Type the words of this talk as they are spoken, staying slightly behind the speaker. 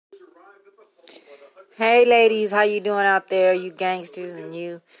Hey ladies, how you doing out there, you gangsters and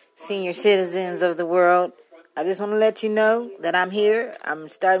you senior citizens of the world? I just want to let you know that I'm here. I'm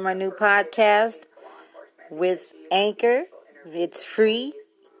starting my new podcast with Anchor. It's free,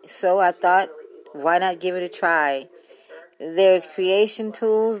 so I thought, why not give it a try? There's creation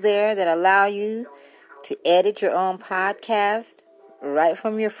tools there that allow you to edit your own podcast right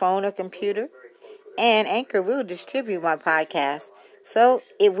from your phone or computer. And Anchor will distribute my podcast, so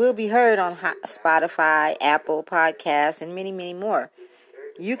it will be heard on Spotify, Apple Podcasts, and many, many more.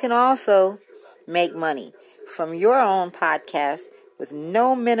 You can also make money from your own podcast with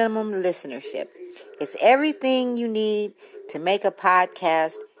no minimum listenership. It's everything you need to make a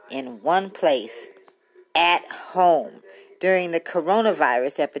podcast in one place, at home. During the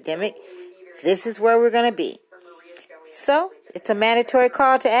coronavirus epidemic, this is where we're going to be. So, it's a mandatory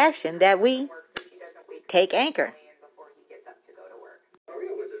call to action that we take Anchor.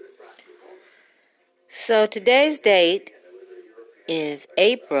 So today's date is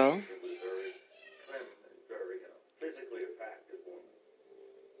April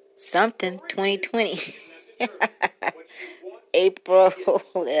something 2020. April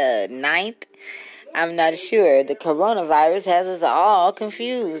 9th. I'm not sure. The coronavirus has us all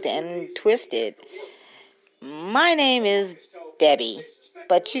confused and twisted. My name is Debbie,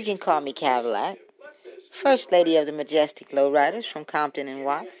 but you can call me Cadillac. First Lady of the Majestic Lowriders from Compton and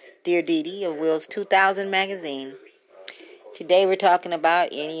Watts, Dear Dee Dee of Will's 2000 magazine. Today we're talking about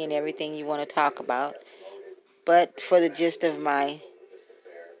any and everything you want to talk about, but for the gist of my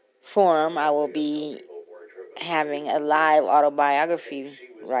forum, I will be having a live autobiography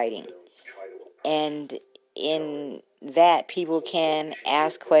writing. And in that, people can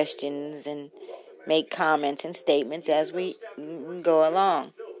ask questions and make comments and statements as we go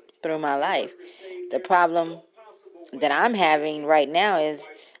along through my life. The problem that I'm having right now is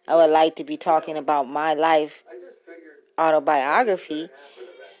I would like to be talking about my life autobiography,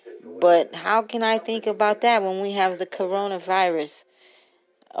 but how can I think about that when we have the coronavirus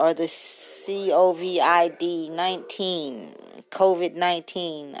or the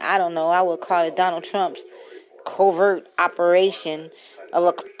COVID-19? I don't know. I would call it Donald Trump's covert operation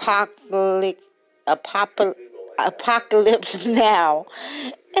of apocalypse now.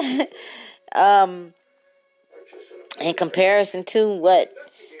 In comparison to what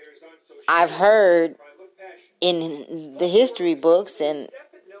I've heard in the history books, and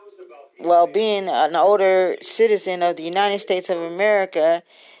well, being an older citizen of the United States of America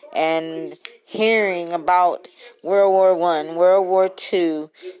and hearing about World War I, World War II,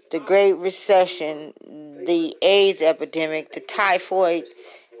 the Great Recession, the AIDS epidemic, the typhoid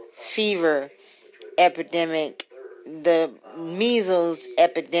fever epidemic, the measles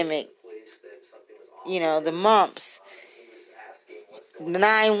epidemic, the mumps,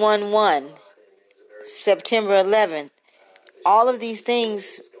 9/11, September 11th, all of these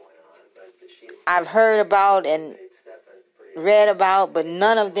things I've heard about and read about, but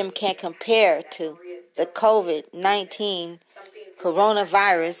none of them can compare to the COVID-19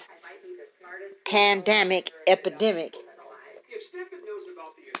 coronavirus pandemic epidemic.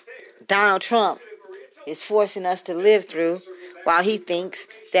 Donald Trump is forcing us to live through while he thinks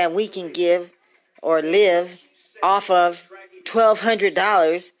that we can give or live off of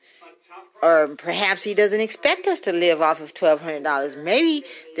 $1,200, or perhaps he doesn't expect us to live off of $1,200. Maybe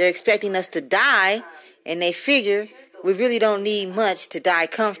they're expecting us to die, and they figure we really don't need much to die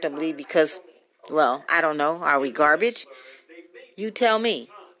comfortably because, well, I don't know. Are we garbage? You tell me.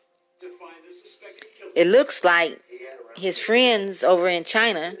 It looks like his friends over in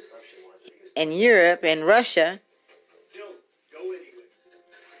China and Europe and Russia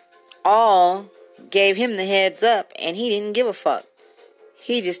all gave him the heads up, and he didn't give a fuck.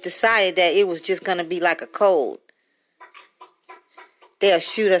 He just decided that it was just going to be like a cold. They'll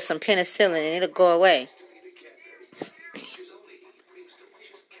shoot us some penicillin and it'll go away.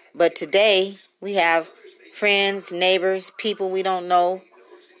 But today, we have friends, neighbors, people we don't know,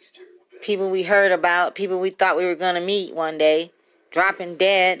 people we heard about, people we thought we were going to meet one day, dropping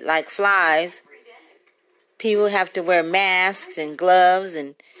dead like flies. People have to wear masks and gloves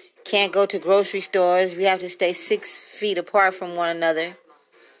and can't go to grocery stores. We have to stay 6 feet apart from one another.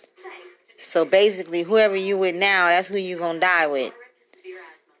 So basically, whoever you with now, that's who you're going to die with.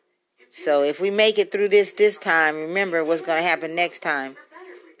 So if we make it through this time, remember what's going to happen next time.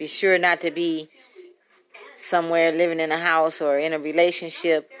 Be sure not to be somewhere living in a house or in a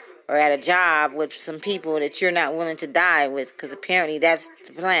relationship or at a job with some people that you're not willing to die with, because apparently that's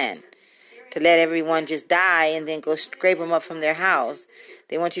the plan. To let everyone just die and then go scrape them up from their house.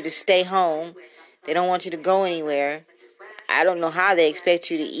 They want you to stay home. They don't want you to go anywhere. I don't know how they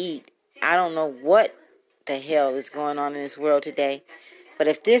expect you to eat. I don't know what the hell is going on in this world today. But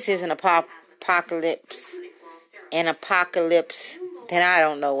if this is an apocalypse, then I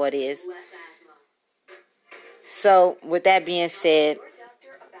don't know what is. So, with that being said,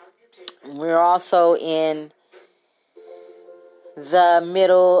 we're also in the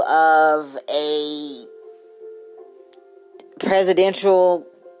middle of a presidential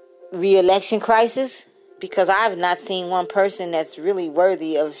re-election crisis, because I've not seen one person that's really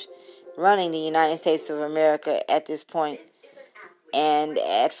worthy of running the United States of America at this point. And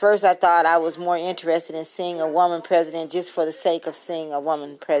at first I thought I was more interested in seeing a woman president just for the sake of seeing a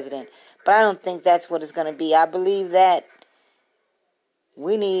woman president. But I don't think that's what it's going to be. I believe that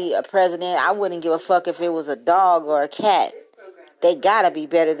we need a president. I wouldn't give a fuck if it was a dog or a cat. They gotta be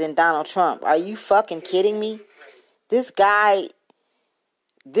better than Donald Trump. Are you fucking kidding me? This guy,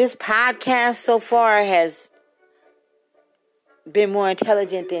 this podcast so far has been more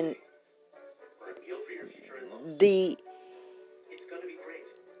intelligent than the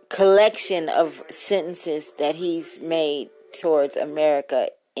collection of sentences that he's made towards America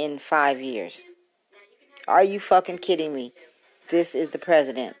in 5 years. Are you fucking kidding me? This is the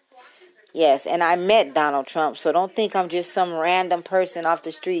president. Yes, and I met Donald Trump, so don't think I'm just some random person off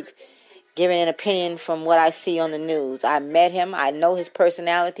the streets giving an opinion from what I see on the news. I met him. I know his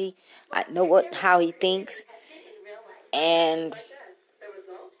personality. I know how he thinks. And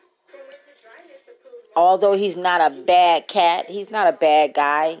although he's not a bad cat, he's not a bad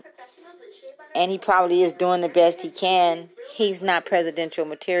guy, and he probably is doing the best he can, he's not presidential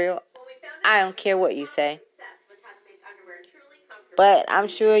material. I don't care what you say. But I'm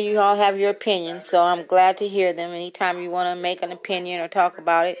sure you all have your opinions, so I'm glad to hear them. Anytime you want to make an opinion or talk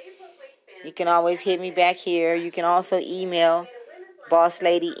about it, you can always hit me back here. You can also email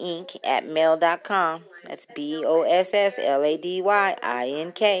bossladyyink@mail.com. That's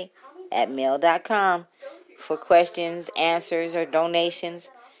BOSSLADYINK@mail.com for questions, answers, or donations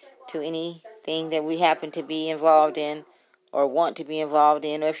to anything that we happen to be involved in or want to be involved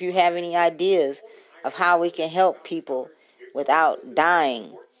in. Or if you have any ideas of how we can help people without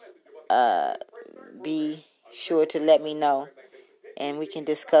dying, be sure to let me know, and we can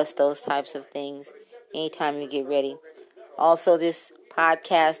discuss those types of things anytime you get ready. Also, this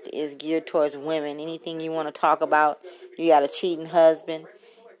podcast is geared towards women. Anything you want to talk about, you got a cheating husband,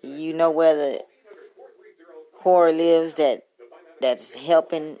 you know where the whore lives that's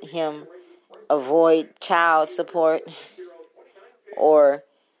helping him avoid child support, or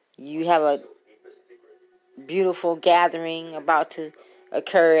you have a beautiful gathering about to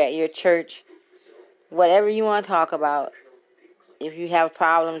occur at your church, whatever you want to talk about. If you have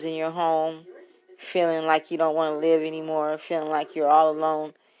problems in your home, feeling like you don't want to live anymore, feeling like you're all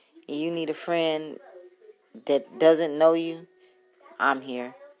alone, and you need a friend that doesn't know you, I'm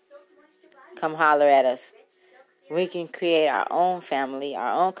here. Come holler at us. We can create our own family,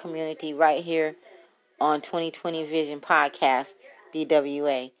 our own community right here on 2020 Vision Podcast,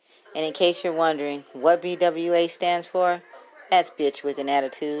 BWA. And in case you're wondering what BWA stands for, that's Bitch with an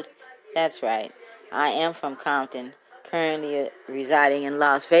Attitude. That's right. I am from Compton, currently residing in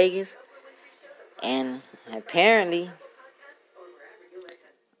Las Vegas. And apparently,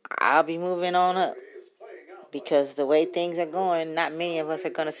 I'll be moving on up. Because the way things are going, not many of us are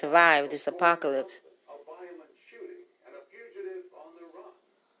going to survive this apocalypse.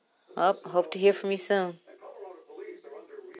 Hope to hear from you soon.